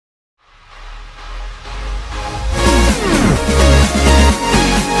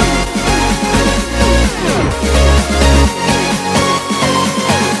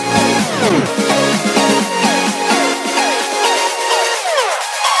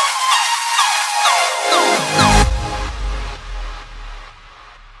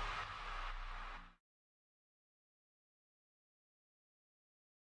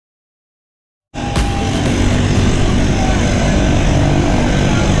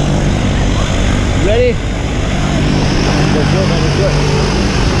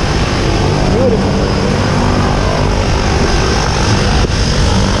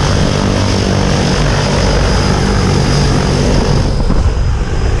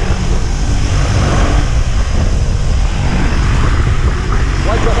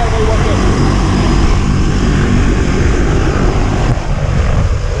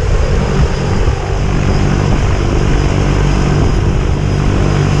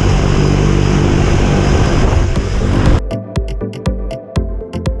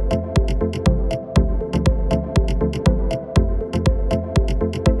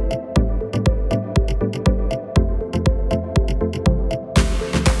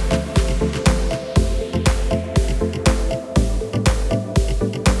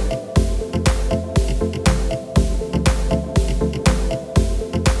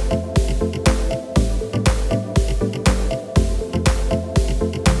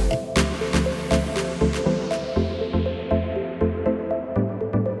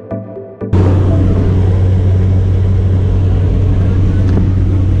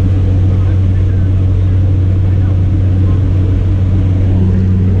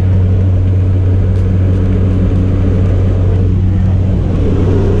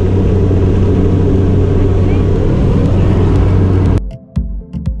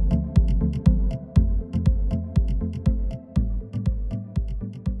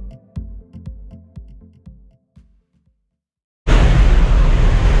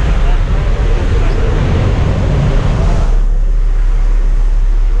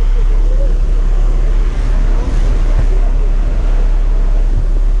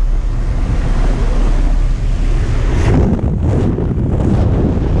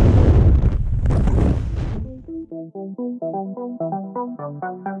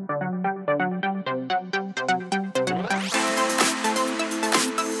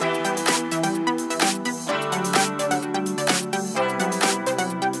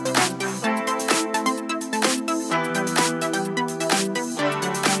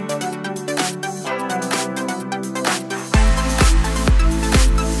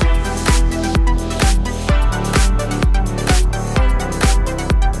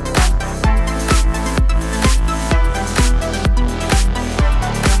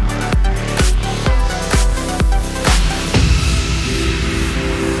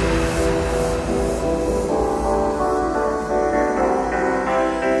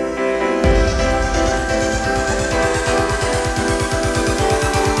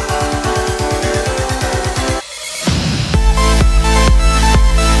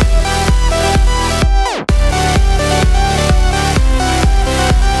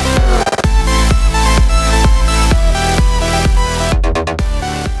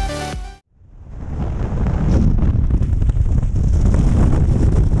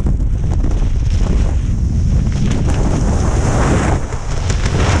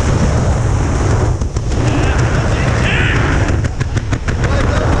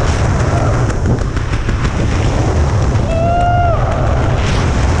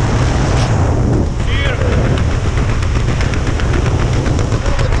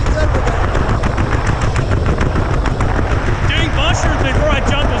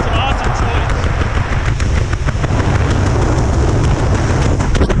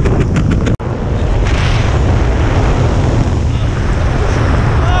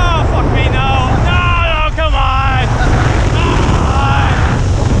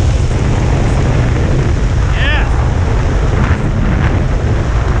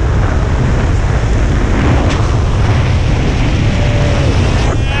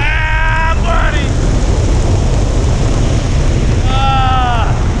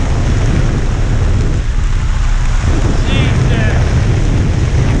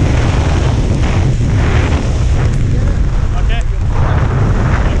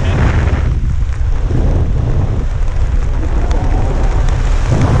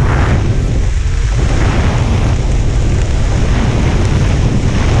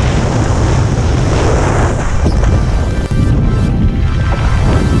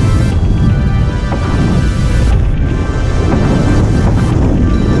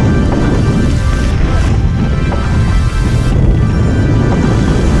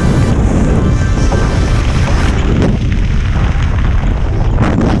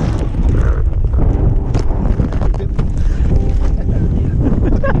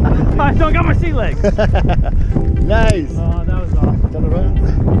Nice. Oh, that was awesome. Turn around.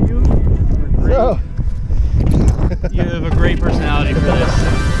 So. You have a great personality for this.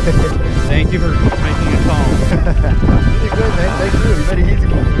 Thank you for making it calm. Really good, man. Thank you. You made it easy.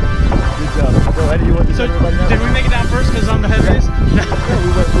 Good job. So, how do you want to tell everybody now? Did we make it down first because I'm the heaviest? Yeah, we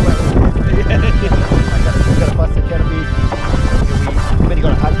went. We got a faster canopy. We're going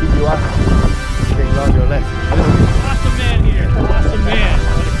to hot feed you up. Take around your legs. Awesome man here. Awesome man.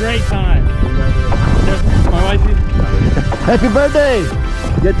 Had a great time. My wife. Happy birthday!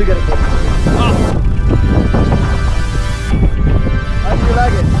 Get together. Oh. How do you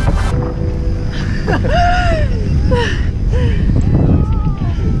like it?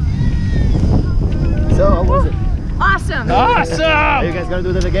 So, how was it? Awesome! Awesome! Are you guys gonna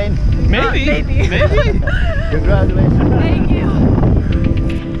do that again? Maybe. Maybe. Congratulations. Thank you.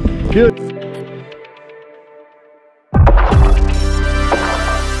 Good.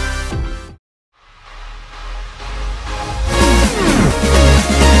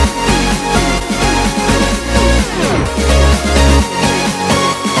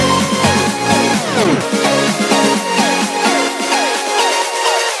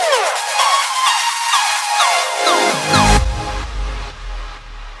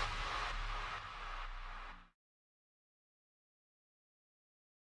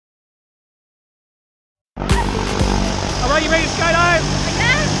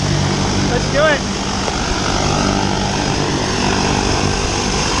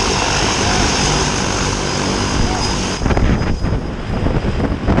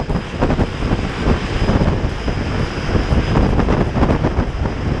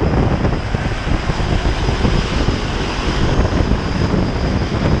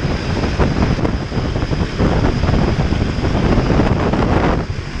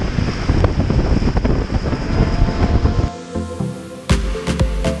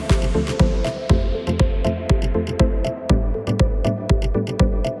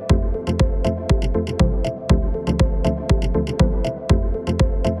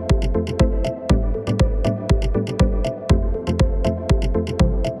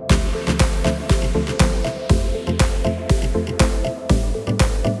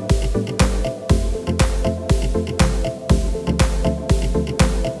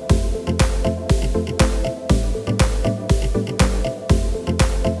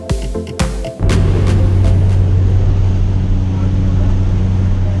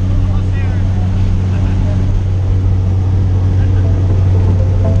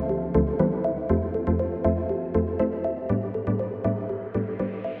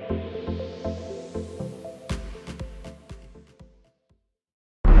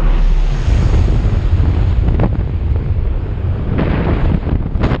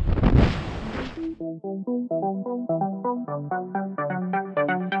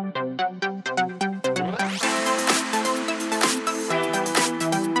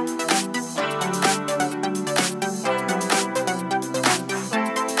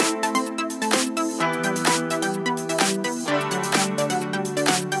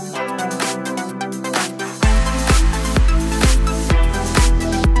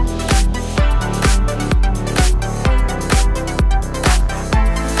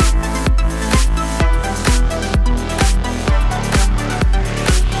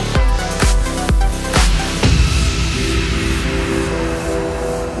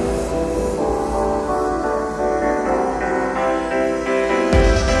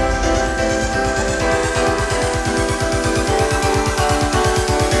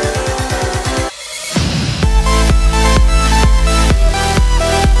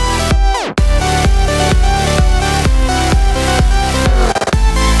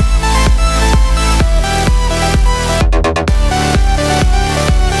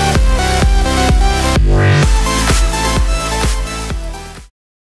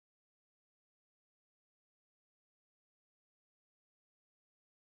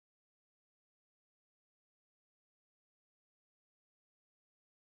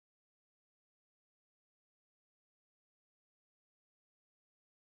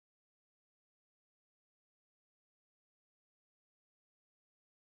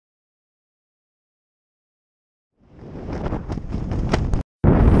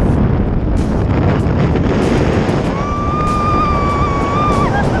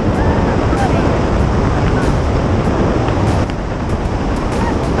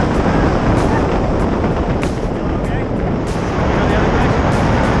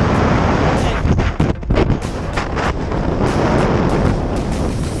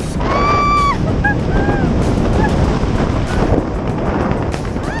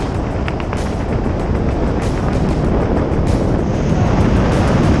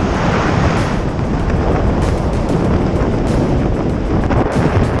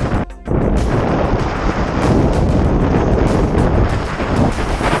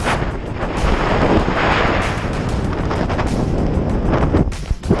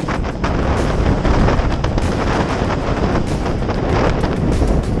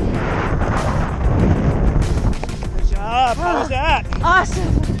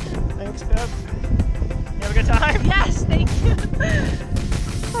 awesome.